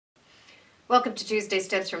Welcome to Tuesday's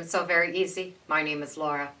Tips from Sew Very Easy. My name is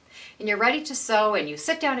Laura. And you're ready to sew and you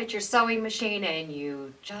sit down at your sewing machine and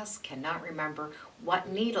you just cannot remember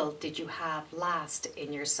what needle did you have last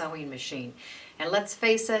in your sewing machine. And let's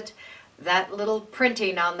face it, that little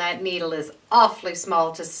printing on that needle is awfully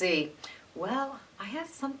small to see. Well, I have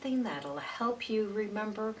something that'll help you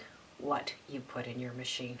remember what you put in your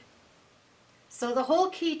machine. So the whole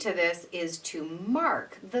key to this is to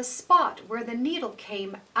mark the spot where the needle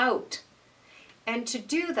came out. And to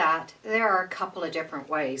do that, there are a couple of different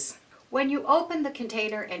ways. When you open the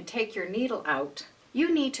container and take your needle out,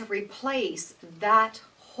 you need to replace that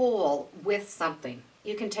hole with something.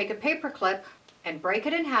 You can take a paper clip and break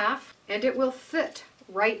it in half, and it will fit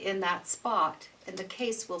right in that spot, and the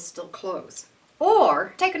case will still close.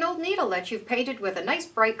 Or take an old needle that you've painted with a nice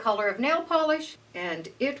bright color of nail polish, and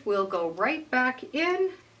it will go right back in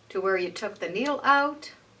to where you took the needle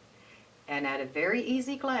out, and at a very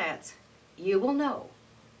easy glance, you will know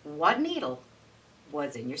what needle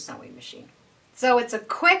was in your sewing machine. So it's a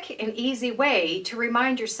quick and easy way to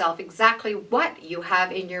remind yourself exactly what you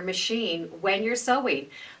have in your machine when you're sewing.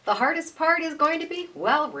 The hardest part is going to be,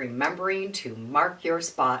 well, remembering to mark your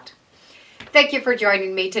spot. Thank you for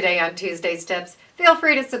joining me today on Tuesday's Tips. Feel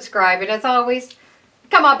free to subscribe, and as always,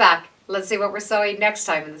 come on back. Let's see what we're sewing next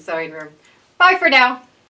time in the sewing room. Bye for now.